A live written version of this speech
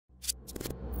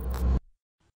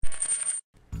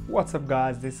What's up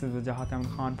guys, this is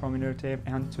Khan from InnoRative,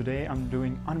 and today I'm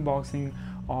doing unboxing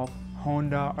of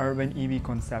Honda Urban EV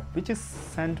concept, which is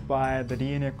sent by the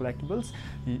DNA Collectibles.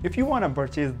 If you want to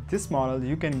purchase this model,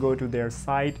 you can go to their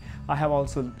site. I have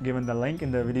also given the link in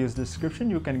the video's description.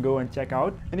 You can go and check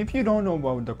out. And if you don't know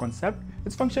about the concept,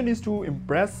 its function is to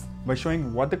impress by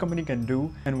showing what the company can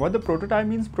do. And what the prototype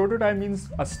means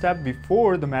a step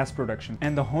before the mass production,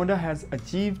 and the Honda has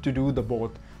achieved to do the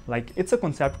both. Like, it's a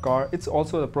concept car, it's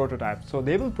also a prototype, so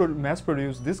they will mass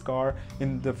produce this car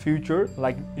in the future,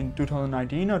 like in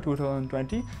 2019 or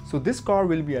 2020. So this car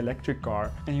will be an electric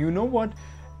car, and you know what,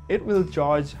 it will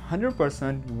charge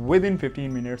 100% within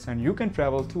 15 minutes, and you can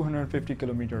travel 250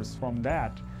 kilometers from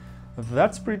that.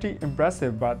 That's pretty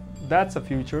impressive, but that's a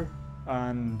future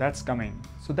and that's coming.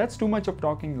 So that's too much of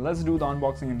talking. Let's do the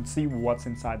unboxing and see what's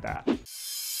inside that.